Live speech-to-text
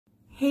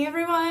Hey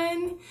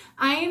everyone,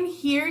 I am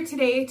here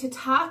today to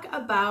talk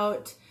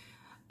about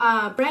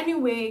brand new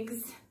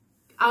wigs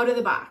out of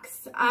the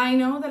box. I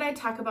know that I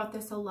talk about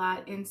this a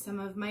lot in some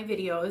of my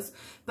videos,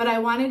 but I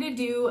wanted to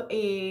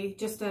do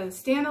just a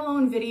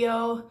standalone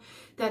video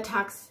that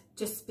talks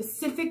just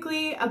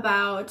specifically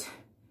about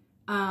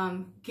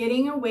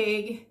getting a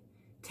wig,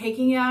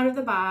 taking it out of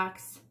the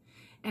box,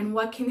 and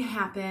what can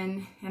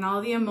happen and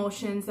all the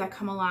emotions that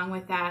come along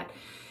with that.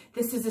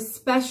 This is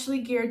especially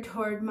geared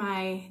toward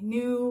my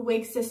new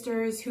wig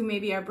sisters who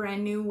maybe are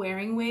brand new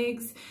wearing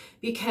wigs,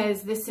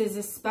 because this is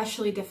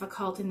especially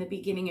difficult in the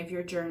beginning of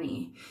your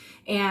journey.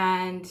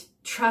 And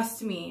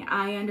trust me,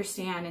 I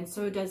understand, and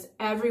so does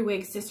every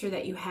wig sister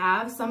that you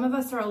have. Some of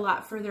us are a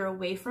lot further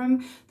away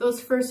from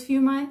those first few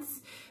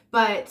months,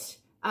 but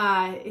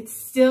it's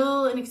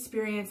still an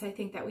experience I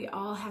think that we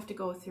all have to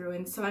go through.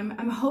 And so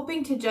I'm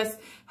hoping to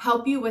just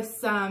help you with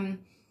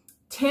some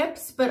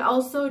tips, but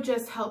also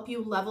just help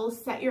you level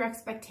set your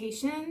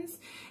expectations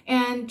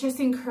and just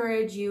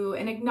encourage you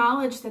and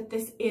acknowledge that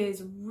this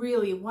is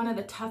really one of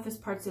the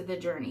toughest parts of the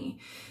journey.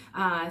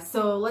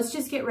 So let's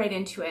just get right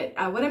into it.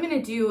 What I'm going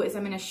to do is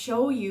I'm going to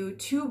show you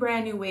two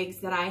brand new wigs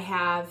that I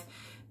have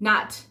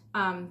not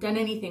done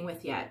anything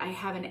with yet. I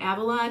have an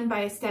Avalon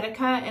by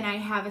Estetica and I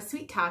have a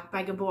Sweet Talk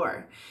by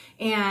Gabor.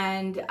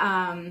 And,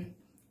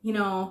 you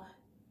know,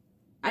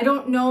 I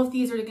don't know if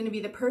these are going to be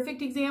the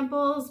perfect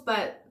examples,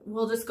 but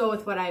we'll just go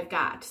with what I've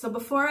got. So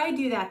before I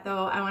do that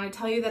though, I want to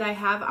tell you that I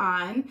have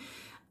on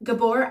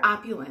Gabor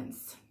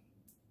Opulence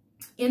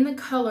in the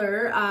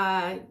color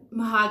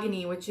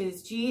Mahogany, which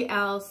is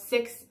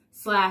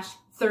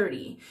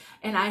GL6/30.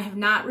 And I have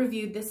not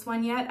reviewed this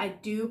one yet. I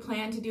do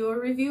plan to do a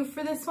review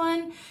for this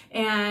one.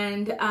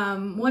 And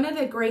one of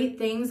the great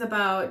things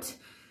about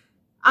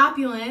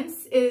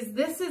Opulence is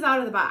this is out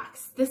of the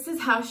box. This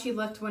is how she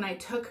looked when I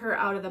took her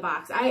out of the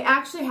box. I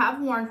actually have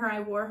worn her.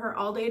 I wore her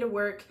all day to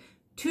work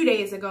 2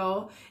 days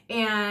ago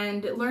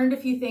and learned a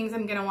few things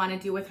I'm going to want to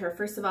do with her.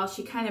 First of all,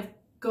 she kind of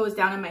goes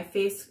down on my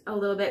face a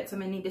little bit, so I'm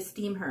going to need to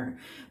steam her.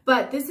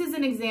 But this is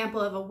an example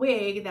of a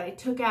wig that I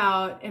took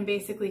out and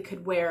basically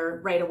could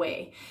wear right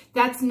away.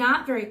 That's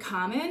not very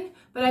common,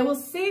 but I will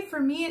say for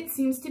me it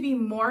seems to be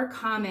more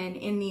common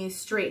in these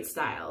straight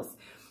styles.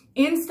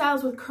 In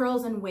styles with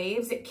curls and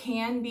waves, it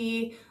can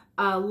be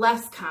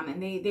less common.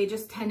 They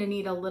just tend to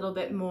need a little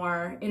bit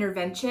more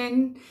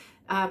intervention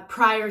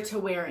prior to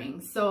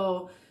wearing.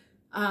 So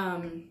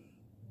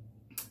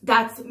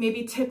that's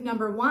maybe tip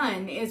number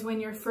one, is when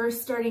you're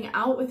first starting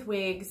out with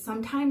wigs,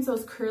 sometimes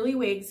those curly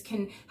wigs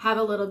can have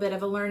a little bit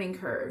of a learning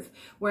curve,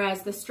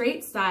 whereas the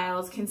straight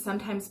styles can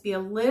sometimes be a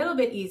little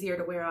bit easier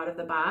to wear out of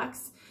the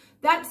box.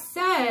 That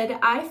said,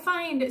 I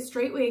find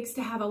straight wigs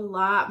to have a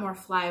lot more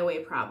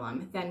flyaway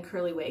problem than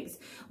curly wigs.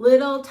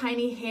 Little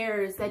tiny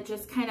hairs that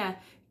just kind of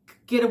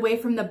get away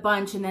from the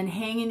bunch and then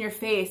hang in your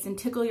face and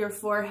tickle your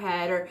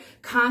forehead or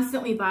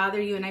constantly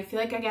bother you. And I feel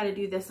like I got to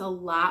do this a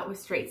lot with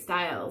straight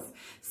styles.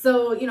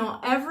 So, you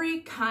know, every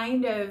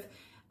kind of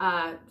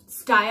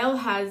style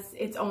has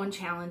its own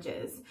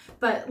challenges.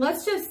 But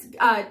let's just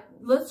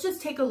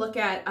take a look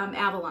at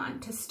Avalon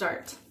to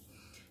start.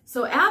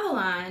 So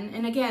Avalon,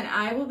 and again,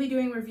 I will be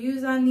doing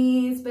reviews on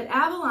these, but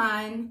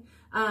Avalon,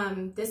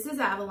 this is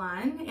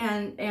Avalon,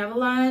 and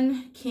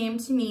Avalon came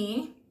to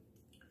me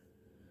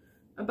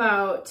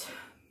about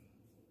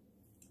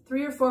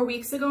 3 or 4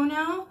 weeks ago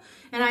now,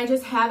 and I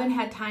just haven't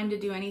had time to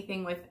do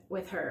anything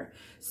with her.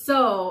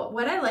 So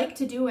what I like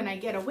to do when I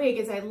get a wig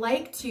is I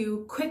like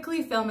to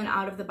quickly film it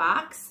out of the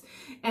box,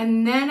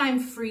 and then I'm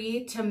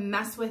free to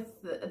mess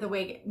with the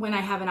wig when I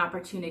have an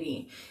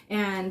opportunity.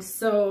 And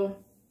so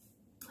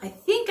I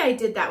think I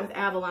did that with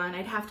Avalon.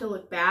 I'd have to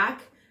look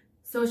back.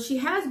 So she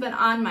has been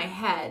on my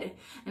head,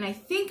 and I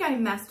think I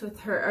messed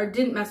with her, or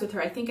didn't mess with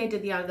her. I think I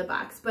did the out of the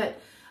box. But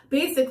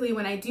basically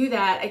when I do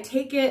that, I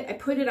take it, I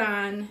put it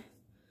on,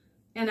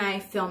 and I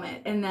film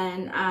it. And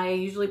then I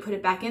usually put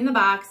it back in the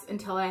box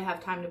until I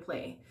have time to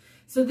play.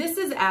 So this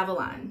is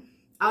Avalon,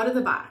 out of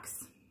the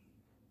box.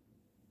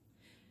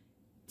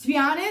 To be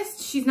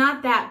honest, she's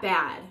not that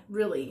bad,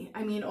 really.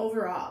 I mean,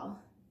 overall.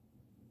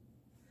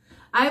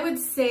 I would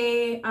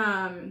say,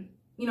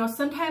 you know,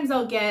 sometimes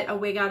I'll get a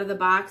wig out of the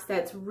box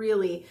that's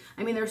really,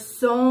 I mean, there's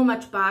so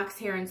much box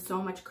hair and so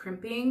much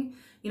crimping.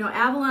 You know,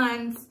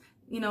 Avalon's,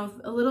 you know,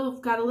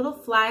 got a little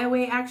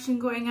flyaway action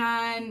going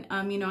on.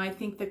 You know, I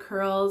think the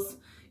curls,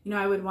 you know,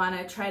 I would want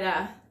to try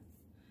to,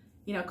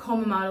 you know,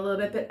 comb them out a little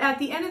bit. But at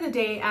the end of the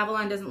day,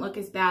 Avalon doesn't look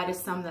as bad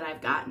as some that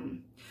I've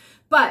gotten.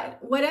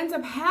 But what ends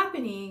up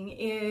happening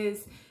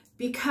is,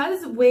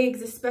 because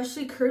wigs,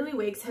 especially curly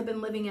wigs, have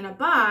been living in a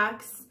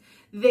box,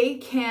 they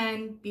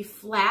can be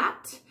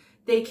flat,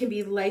 they can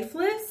be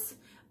lifeless,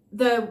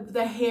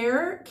 the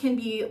hair can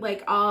be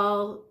like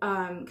all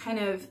kind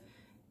of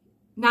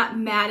not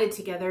matted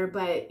together,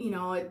 but you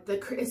know,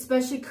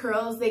 especially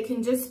curls, they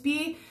can just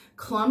be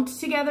clumped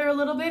together a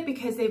little bit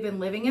because they've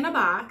been living in a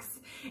box,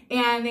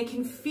 and they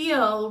can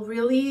feel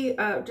really,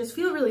 just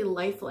feel really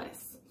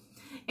lifeless.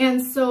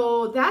 And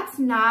so that's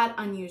not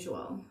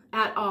unusual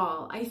at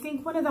all. I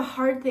think one of the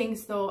hard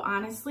things though,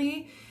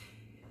 honestly,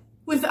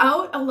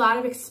 without a lot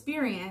of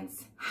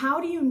experience,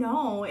 how do you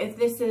know if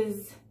this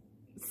is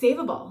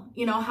savable?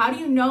 You know, how do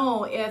you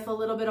know if a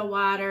little bit of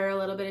water, a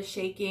little bit of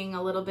shaking,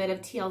 a little bit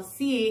of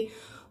TLC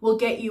will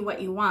get you what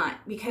you want?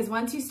 Because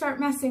once you start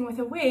messing with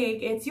a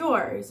wig, it's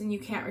yours and you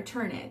can't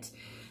return it.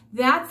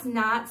 That's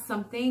not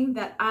something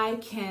that I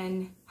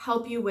can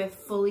help you with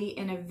fully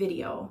in a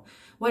video.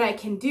 What I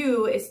can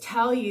do is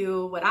tell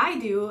you what I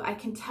do. I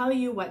can tell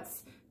you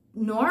what's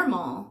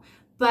normal,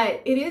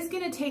 but it is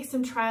going to take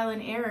some trial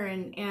and error,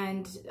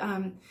 and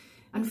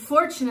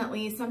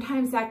unfortunately,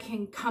 sometimes that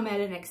can come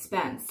at an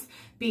expense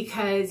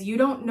because you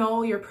don't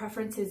know your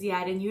preferences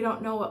yet and you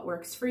don't know what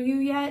works for you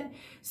yet.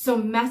 So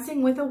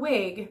messing with a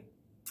wig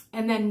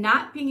and then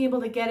not being able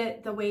to get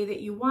it the way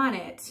that you want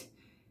it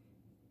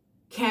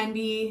can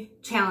be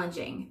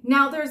challenging.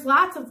 Now, there's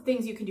lots of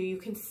things you can do. You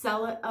can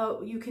sell it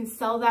out. You can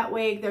sell that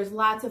wig. There's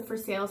lots of for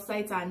sale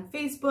sites on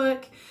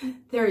Facebook.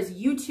 There's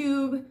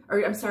YouTube,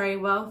 or I'm sorry,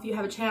 well, if you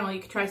have a channel, you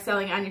could try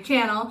selling on your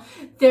channel.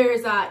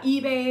 There's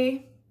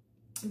eBay.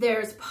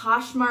 There's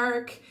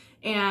Poshmark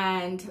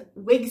and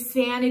Wig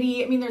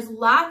Sanity. I mean, there's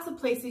lots of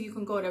places you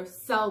can go to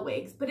sell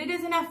wigs, but it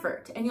is an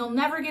effort and you'll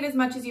never get as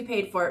much as you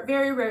paid for it.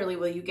 Very rarely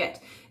will you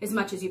get as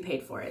much as you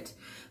paid for it.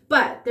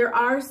 But there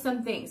are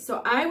some things.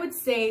 So I would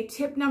say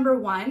tip number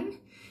one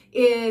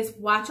is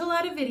watch a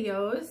lot of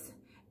videos.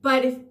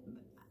 But if,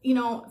 you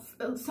know,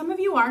 some of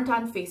you aren't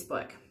on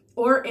Facebook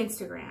or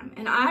Instagram,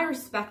 and I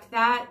respect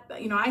that.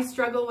 You know, I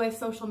struggle with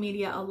social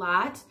media a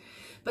lot.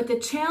 But the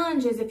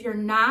challenge is if you're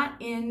not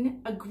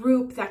in a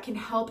group that can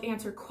help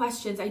answer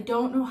questions, I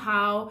don't know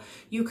how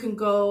you can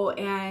go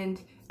and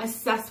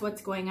assess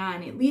what's going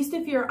on. At least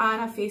if you're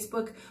on a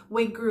Facebook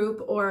wig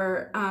group,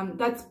 or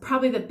that's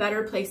probably the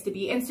better place to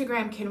be.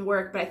 Instagram can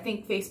work, but I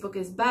think Facebook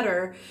is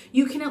better.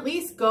 You can at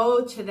least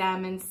go to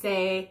them and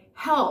say,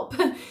 help.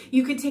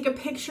 You could take a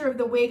picture of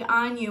the wig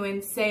on you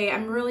and say,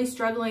 I'm really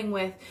struggling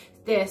with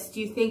this. Do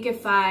you think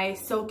if I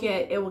soak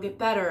it, it will get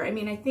better? I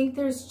mean, I think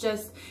there's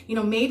just, you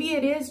know, maybe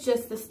it is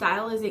just the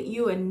style isn't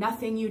you and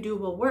nothing you do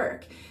will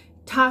work.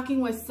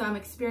 Talking with some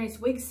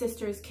experienced wig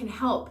sisters can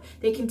help.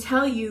 They can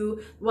tell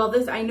you, well,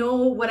 what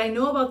I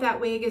know about that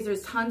wig is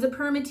there's tons of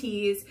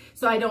permatease,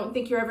 so I don't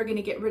think you're ever going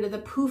to get rid of the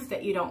poof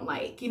that you don't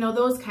like, you know,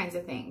 those kinds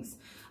of things.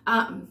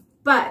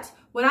 But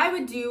what I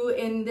would do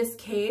in this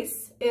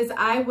case is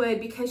I would,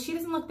 because she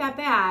doesn't look that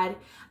bad,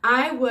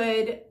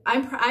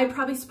 I'd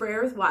probably spray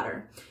her with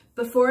water.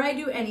 Before I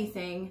do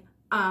anything,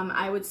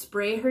 I would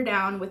spray her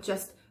down with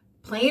just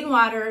plain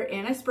water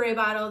in a spray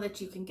bottle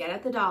that you can get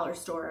at the dollar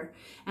store.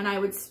 And I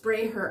would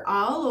spray her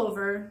all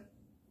over.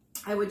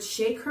 I would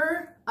shake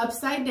her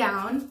upside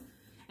down.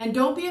 And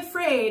don't be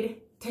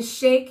afraid to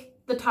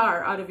shake the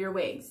tar out of your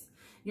wigs.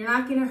 You're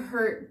not going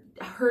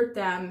to hurt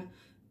them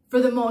for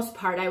the most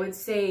part. I would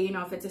say, you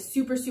know, if it's a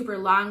super, super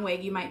long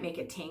wig, you might make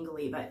it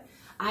tangly. But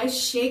I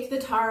shake the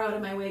tar out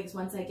of my wigs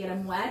once I get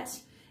them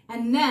wet.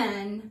 And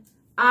then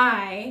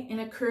in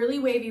a curly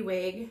wavy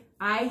wig,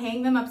 I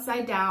hang them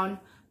upside down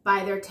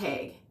by their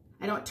tag.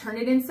 I don't turn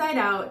it inside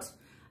out.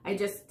 I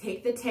just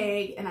take the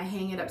tag and I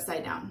hang it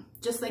upside down,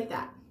 just like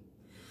that.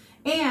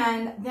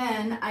 And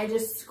then I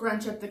just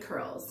scrunch up the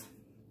curls.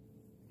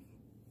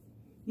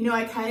 You know,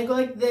 I kind of go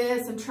like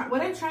this.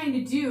 What I'm trying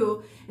to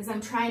do is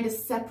I'm trying to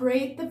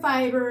separate the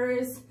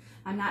fibers.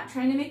 I'm not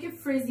trying to make it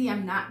frizzy.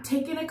 I'm not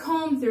taking a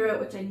comb through it,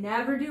 which I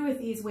never do with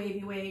these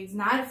wavy wigs,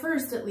 not at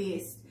first at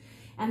least.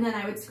 And then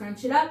I would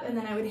scrunch it up and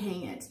then I would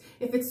hang it.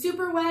 If it's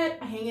super wet,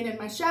 I hang it in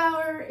my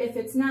shower. If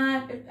it's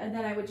not, and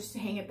then I would just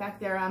hang it back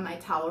there on my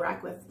towel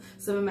rack with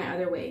some of my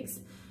other wigs.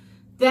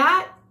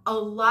 That, a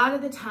lot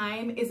of the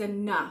time, is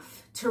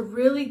enough to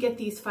really get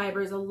these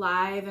fibers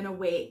alive and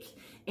awake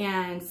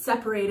and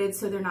separated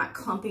so they're not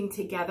clumping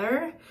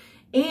together.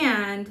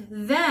 And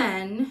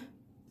then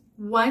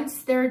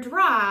once they're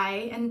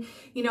dry, and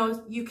you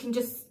know, you can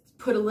just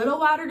put a little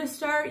water to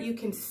start, you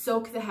can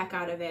soak the heck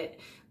out of it.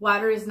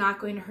 Water is not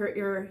going to hurt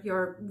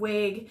your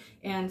wig,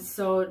 and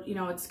so, you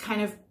know, it's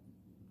kind of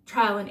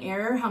trial and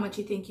error how much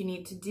you think you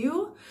need to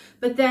do.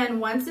 But then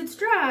once it's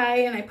dry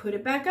and I put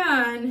it back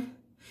on,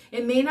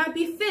 it may not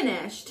be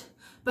finished,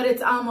 but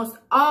it's almost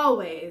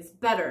always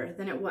better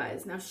than it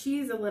was. Now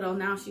she's a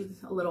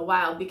little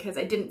wild because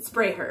I didn't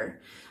spray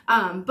her.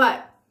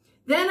 But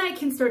then I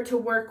can start to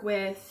work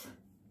with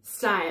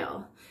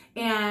style.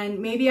 And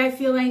maybe I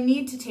feel I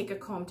need to take a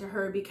comb to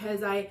her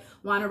because I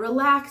want to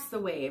relax the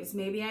waves.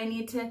 Maybe I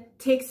need to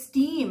take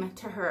steam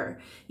to her.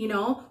 You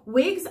know,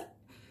 wigs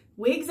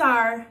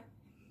are,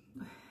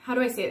 how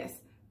do I say this?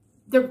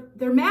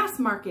 They're mass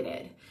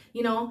marketed.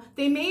 You know,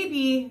 they may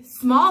be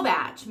small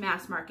batch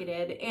mass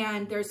marketed,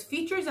 and there's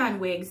features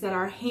on wigs that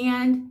are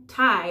hand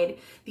tied.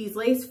 These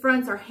lace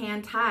fronts are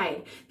hand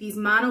tied. These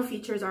mono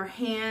features are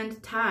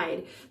hand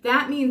tied.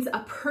 That means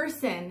a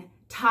person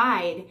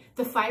tied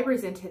the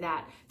fibers into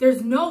that.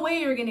 There's no way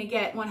you're gonna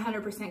get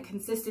 100%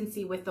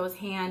 consistency with those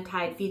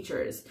hand-tied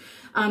features.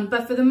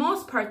 But for the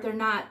most part, they're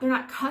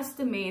not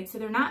custom made, so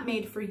they're not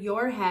made for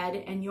your head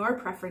and your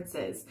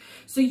preferences.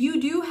 So you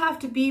do have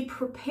to be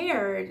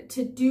prepared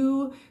to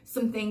do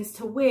some things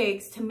to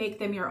wigs to make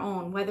them your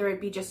own, whether it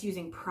be just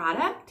using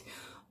product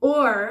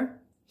or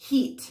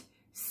heat.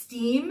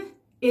 Steam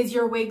is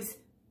your wig's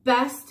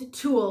best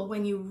tool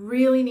when you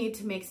really need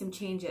to make some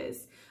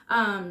changes.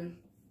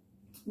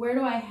 Where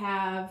do I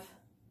have,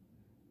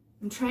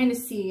 I'm trying to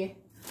see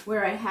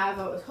where I have,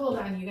 hold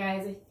on you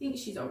guys, I think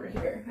she's over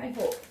here, I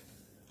hope.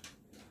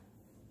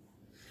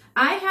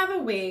 I have a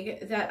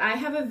wig that I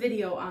have a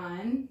video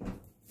on,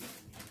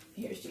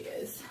 here she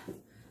is,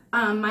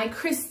 my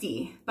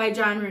Christy by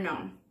John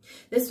Renaud.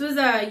 This was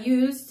a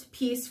used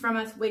piece from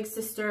a Wig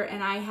Sister,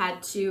 and I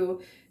had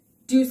to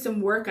do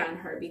some work on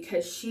her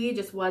because she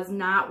just was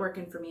not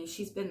working for me.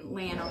 She's been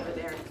laying over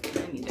there.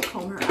 I need to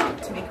comb her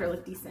out to make her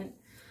look decent.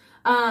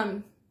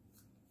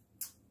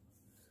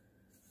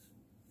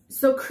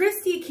 So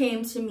Christy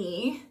came to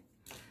me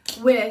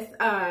with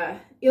a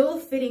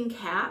ill-fitting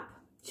cap.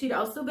 She'd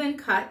also been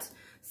cut.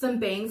 Some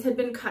bangs had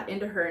been cut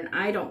into her, and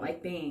I don't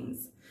like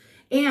bangs.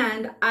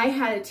 And I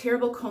had a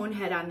terrible cone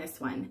head on this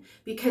one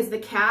because the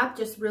cap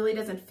just really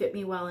doesn't fit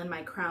me well in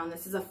my crown.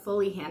 This is a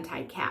fully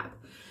hand-tied cap.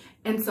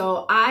 And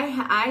so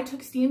I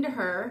took steam to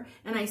her,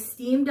 and I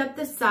steamed up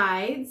the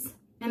sides,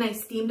 and I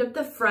steamed up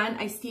the front.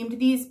 I steamed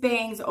these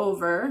bangs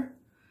over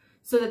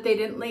so that they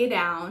didn't lay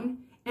down.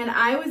 And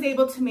I was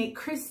able to make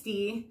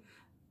Christy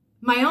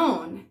my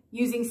own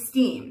using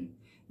steam.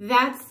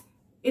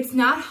 It's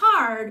not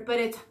hard, but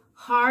it's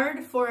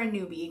hard for a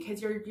newbie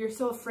because you're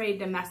so afraid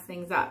to mess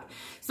things up.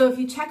 So if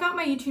you check out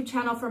my YouTube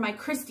channel for my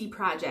Christy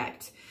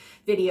project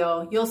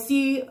video, you'll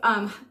see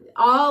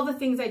all the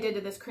things I did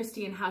to this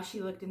Christy and how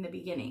she looked in the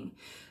beginning.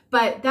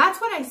 But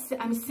that's what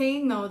I'm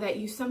saying though, that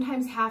you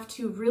sometimes have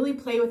to really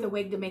play with a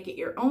wig to make it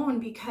your own,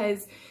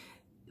 because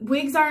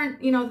wigs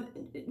aren't, you know,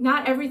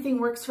 not everything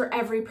works for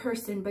every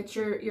person, but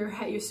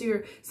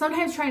you're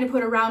sometimes trying to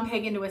put a round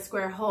peg into a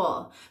square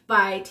hole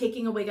by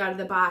taking a wig out of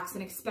the box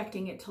and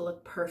expecting it to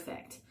look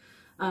perfect.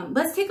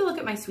 Let's take a look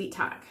at my Sweet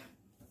Talk.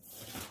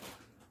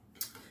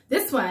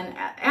 This one,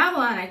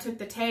 Avalon, I took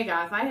the tag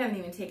off. I haven't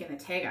even taken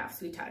the tag off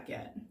Sweet Talk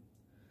yet.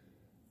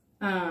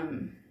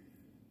 I'll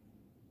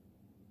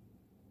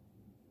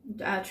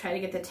try to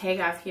get the tag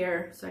off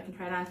here so I can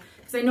try it on,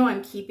 because I know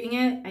I'm keeping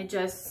it. I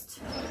just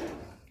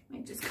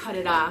cut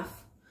it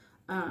off.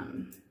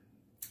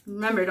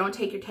 Remember, don't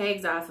take your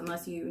tags off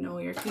unless you know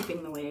you're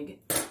keeping the wig.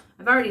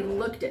 I've already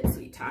looked at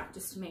Sweet Talk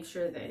just to make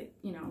sure that,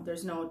 you know,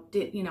 there's no,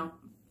 you know,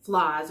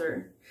 flaws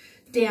or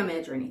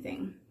damage or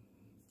anything.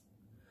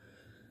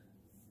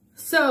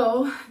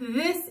 So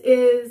this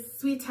is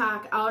Sweet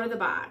Talk out of the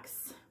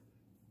box.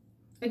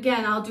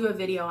 Again, I'll do a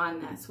video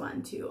on this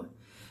one too.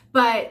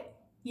 But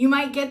you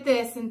might get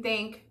this and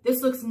think,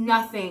 this looks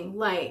nothing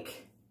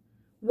like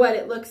what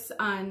it looks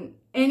on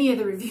any of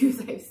the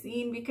reviews I've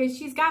seen, because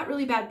she's got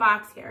really bad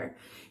box hair.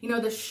 You know,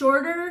 the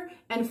shorter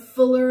and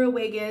fuller a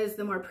wig is,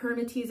 the more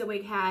permatease a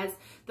wig has,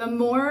 the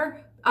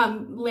more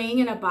laying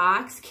in a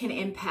box can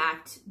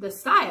impact the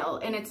style.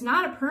 And it's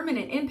not a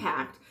permanent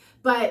impact,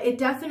 but it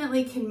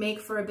definitely can make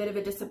for a bit of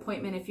a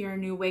disappointment if you're a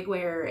new wig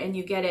wearer and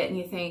you get it and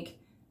you think,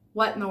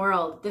 what in the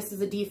world? This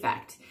is a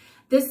defect.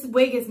 This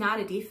wig is not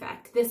a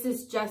defect. This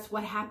is just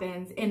what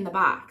happens in the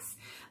box.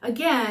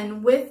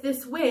 Again, with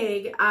this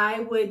wig, I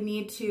would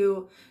need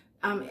to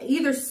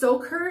either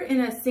soak her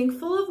in a sink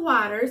full of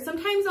water.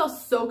 Sometimes I'll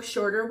soak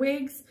shorter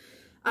wigs,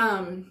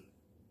 and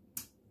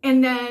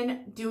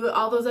then do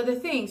all those other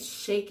things.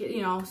 Shake it,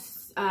 you know,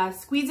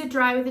 squeeze it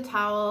dry with a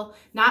towel,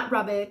 not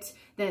rub it,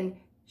 then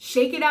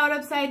shake it out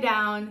upside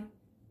down,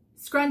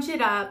 scrunch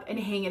it up, and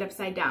hang it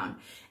upside down.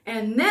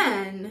 And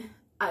then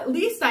at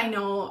least I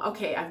know,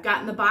 okay, I've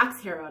gotten the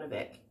box hair out of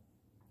it.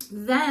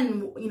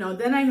 Then, you know,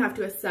 then I have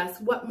to assess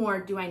what more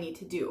do I need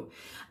to do.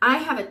 I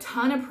have a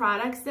ton of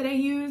products that I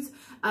use,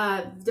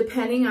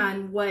 depending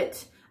on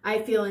what I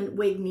feel a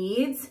wig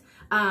needs.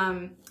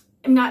 I'm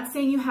not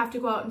saying you have to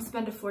go out and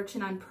spend a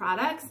fortune on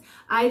products.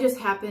 I just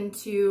happen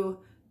to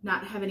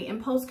not have any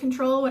impulse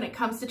control when it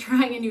comes to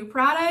trying a new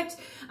product.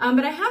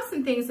 But I have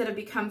some things that have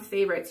become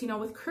favorites. You know,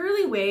 with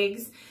curly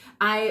wigs,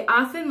 I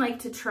often like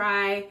to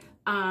try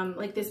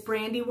like this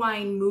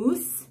Brandywine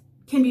mousse.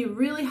 Can be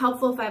really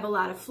helpful if I have a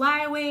lot of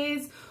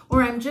flyaways,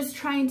 or I'm just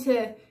trying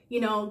to,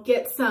 you know,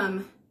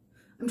 I'm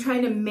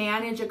trying to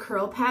manage a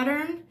curl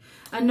pattern.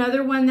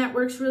 Another one that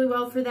works really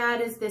well for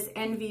that is this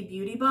Envy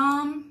Beauty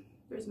Balm.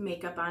 There's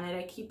makeup on it.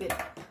 I keep it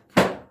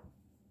kind of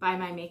by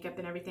my makeup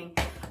and everything.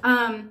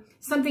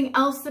 Something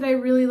else that I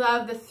really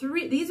love,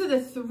 these are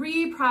the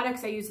three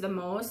products I use the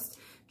most.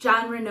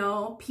 John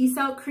Renaud Peace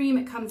Out Cream.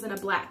 It comes in a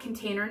black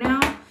container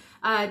now.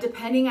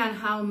 Depending on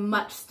how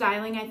much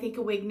styling I think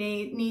a wig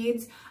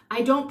needs.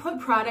 I don't put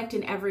product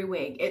in every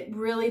wig. It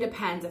really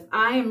depends. If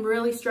I am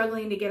really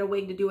struggling to get a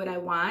wig to do what I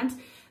want,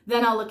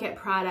 then I'll look at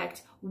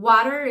product.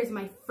 Water is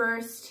my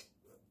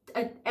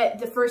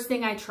the first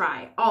thing I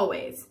try,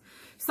 always.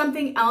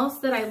 Something else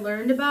that I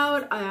learned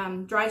about,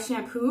 dry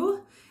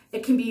shampoo.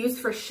 It can be used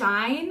for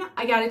shine.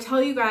 I gotta tell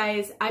you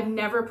guys, I've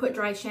never put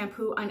dry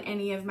shampoo on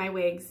any of my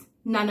wigs.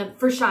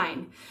 For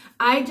shine.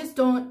 I just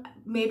don't,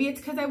 maybe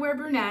it's because I wear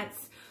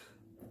brunettes.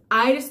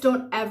 I just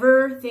don't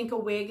ever think a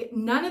wig,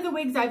 none of the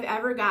wigs I've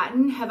ever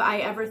gotten have I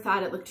ever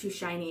thought it looked too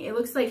shiny. It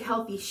looks like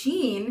healthy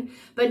sheen,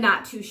 but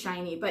not too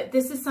shiny. But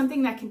this is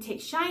something that can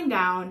take shine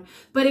down,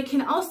 but it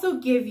can also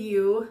give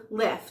you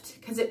lift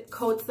because it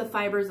coats the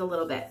fibers a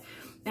little bit.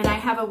 And I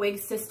have a wig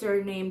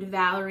sister named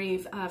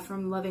Valerie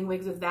from Loving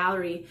Wigs with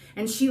Valerie,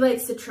 and she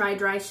likes to try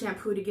dry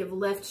shampoo to give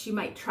lift. She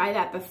might try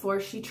that before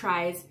she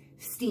tries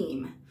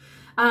steam.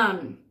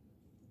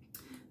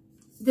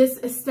 This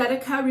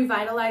Aesthetica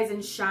Revitalize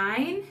and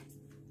Shine,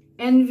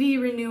 Envy,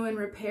 Renew, and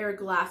Repair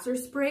Glosser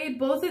Spray.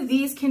 Both of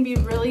these can be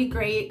really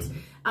great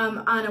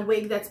on a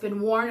wig that's been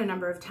worn a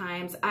number of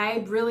times.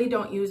 I really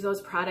don't use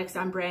those products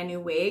on brand new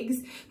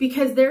wigs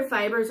because their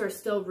fibers are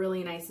still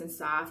really nice and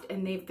soft,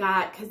 and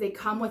because they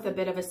come with a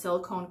bit of a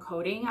silicone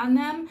coating on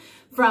them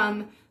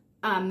from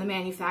the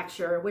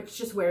manufacturer, which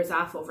just wears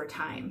off over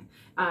time.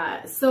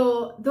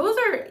 So those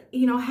are,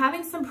 you know,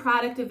 having some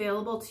product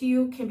available to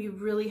you can be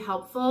really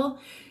helpful.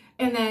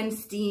 And then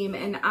steam,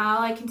 and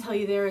all I can tell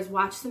you there is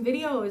watch some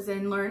videos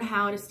and learn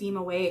how to steam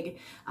a wig.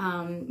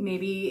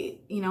 Maybe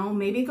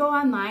go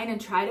online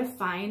and try to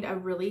find a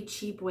really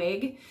cheap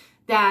wig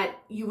that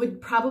you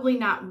would probably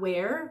not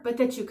wear, but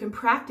that you can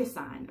practice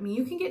on. I mean,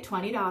 you can get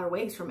 $20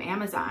 wigs from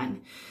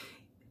Amazon.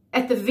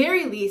 At the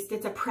very least,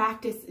 it's a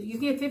practice. You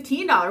can get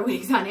 $15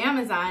 wigs on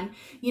Amazon.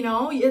 You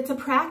know, it's a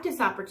practice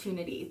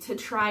opportunity to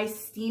try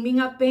steaming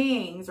up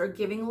bangs or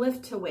giving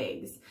lift to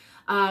wigs.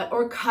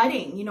 Or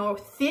cutting, you know, or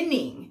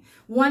thinning.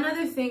 One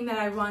other thing that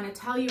I want to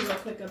tell you real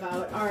quick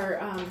about are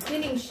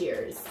thinning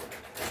shears.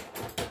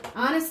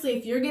 Honestly,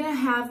 if you're going to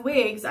have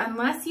wigs,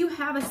 unless you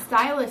have a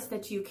stylist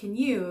that you can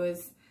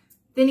use,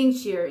 thinning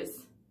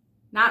shears,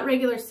 not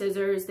regular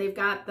scissors. They've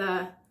got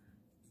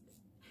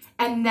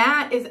and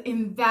that is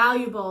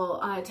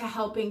invaluable to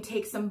helping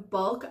take some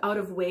bulk out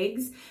of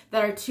wigs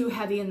that are too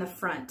heavy in the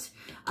front.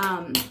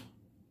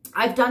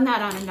 I've done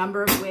that on a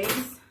number of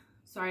wigs.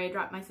 Sorry, I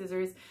dropped my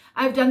scissors.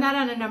 I've done that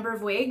on a number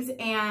of wigs,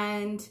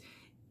 and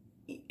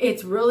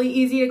it's really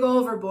easy to go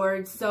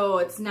overboard. So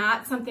it's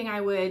not something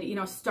I would, you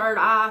know, start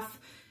off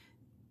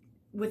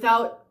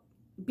without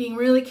being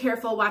really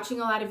careful, watching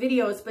a lot of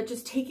videos, but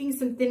just taking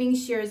some thinning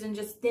shears and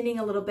just thinning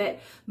a little bit.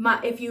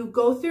 If you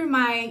go through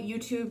my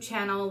YouTube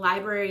channel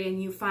library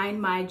and you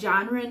find my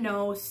genre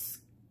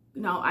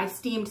I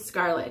steamed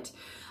scarlet.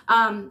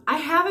 I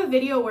have a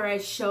video where I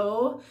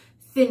show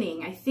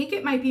thinning. I think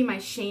it might be my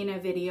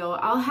Shayna video.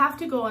 I'll have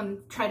to go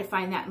and try to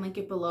find that and link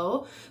it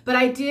below. But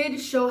I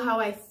did show how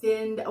I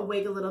thinned a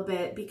wig a little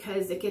bit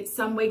because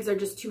some wigs are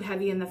just too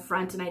heavy in the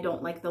front and I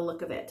don't like the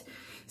look of it.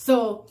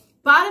 So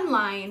bottom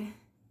line,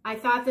 I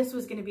thought this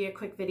was going to be a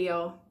quick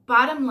video.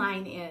 Bottom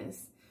line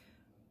is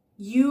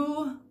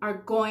you are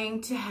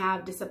going to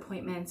have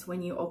disappointments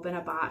when you open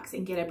a box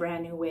and get a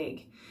brand new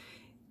wig.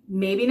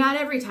 Maybe not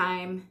every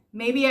time,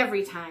 maybe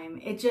every time.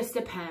 It just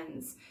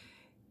depends.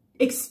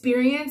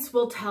 Experience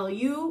will tell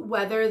you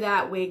whether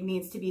that wig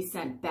needs to be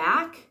sent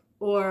back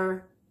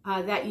or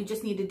that you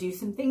just need to do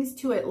some things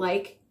to it,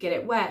 like get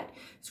it wet,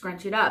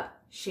 scrunch it up,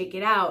 shake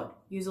it out,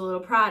 use a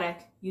little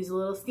product, use a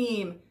little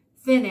steam,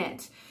 thin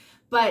it.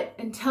 But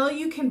until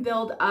you can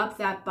build up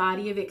that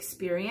body of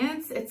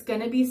experience, it's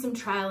going to be some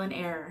trial and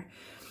error.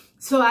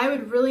 So I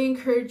would really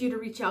encourage you to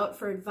reach out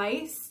for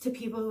advice to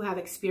people who have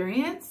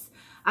experience.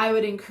 I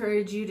would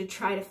encourage you to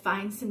try to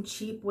find some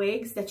cheap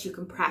wigs that you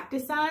can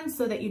practice on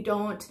so that you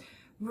don't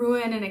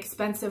ruin an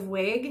expensive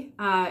wig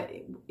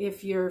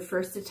if your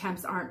first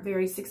attempts aren't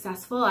very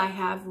successful. I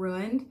have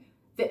ruined.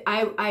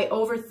 I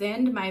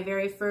over-thinned my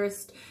very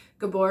first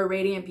Gabor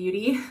Radiant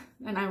Beauty,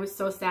 and I was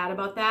so sad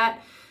about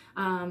that.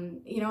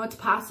 You know, it's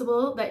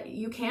possible that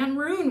you can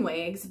ruin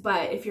wigs,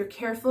 but if you're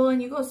careful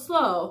and you go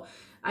slow,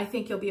 I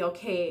think you'll be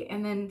okay.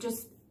 And then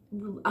just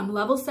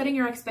level setting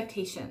your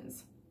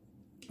expectations.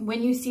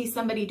 When you see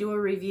somebody do a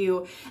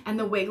review and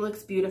the wig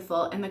looks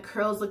beautiful and the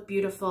curls look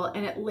beautiful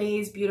and it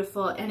lays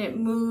beautiful and it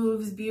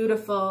moves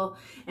beautiful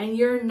and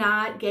you're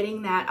not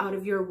getting that out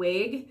of your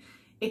wig,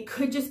 it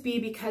could just be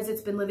because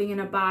it's been living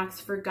in a box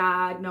for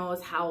God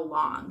knows how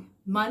long.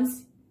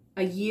 Months,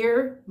 a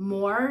year,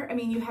 more. I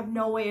mean, you have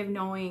no way of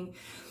knowing.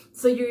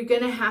 So you're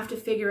going to have to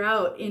figure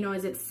out, you know,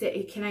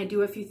 can I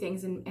do a few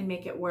things and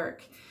make it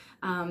work?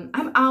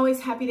 I'm always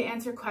happy to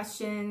answer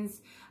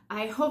questions.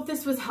 I hope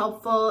this was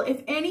helpful.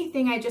 If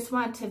anything, I just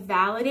want to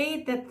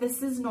validate that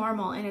this is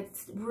normal and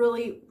it's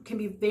really can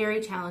be very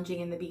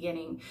challenging in the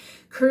beginning.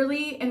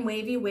 Curly and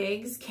wavy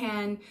wigs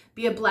can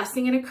be a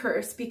blessing and a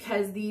curse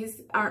because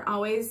these aren't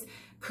always,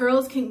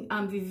 curls can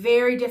be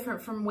very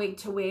different from wig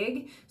to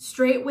wig.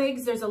 Straight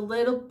wigs, there's a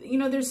little, you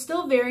know, there's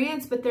still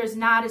variance, but there's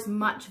not as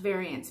much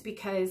variance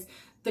because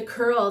the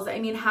curls, I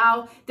mean,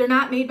 they're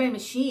not made by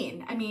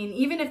machine. I mean,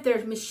 even if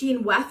they're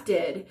machine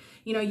wefted,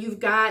 you know, you've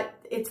got,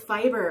 it's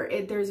fiber.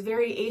 There's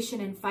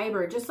variation in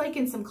fiber, just like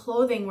in some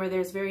clothing where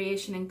there's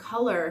variation in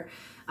color.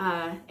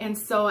 And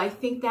so I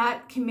think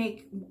that can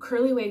make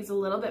curly wigs a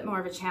little bit more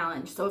of a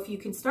challenge. So if you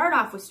can start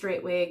off with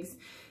straight wigs,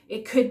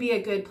 it could be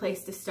a good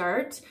place to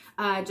start,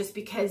 just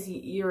because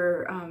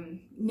you're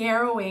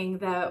narrowing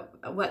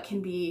what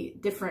can be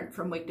different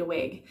from wig to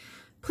wig.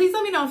 Please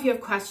let me know if you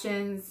have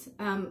questions.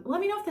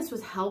 Let me know if this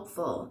was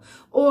helpful,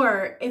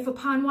 or if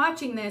upon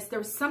watching this, there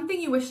was something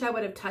you wished I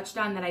would have touched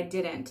on that I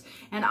didn't,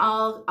 and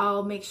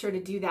I'll make sure to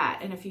do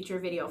that in a future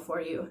video for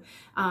you.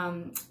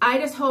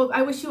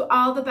 I wish you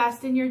all the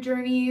best in your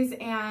journeys,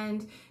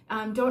 and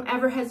don't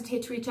ever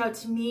hesitate to reach out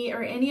to me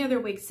or any other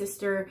wig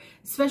sister,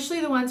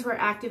 especially the ones who are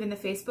active in the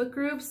Facebook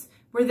groups.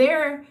 We're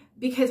there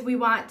because we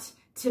want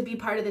to be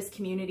part of this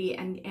community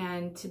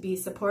and to be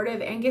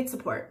supportive and get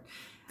support.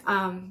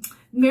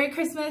 Merry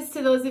Christmas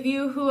to those of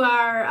you who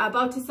are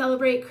about to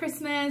celebrate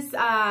Christmas.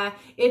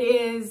 It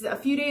is a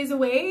few days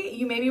away.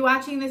 You may be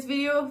watching this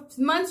video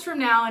months from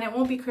now and it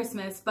won't be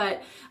Christmas,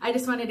 but I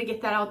just wanted to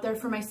get that out there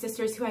for my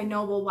sisters who I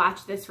know will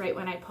watch this right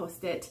when I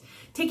post it.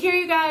 Take care,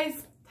 you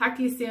guys. Talk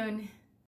to you soon.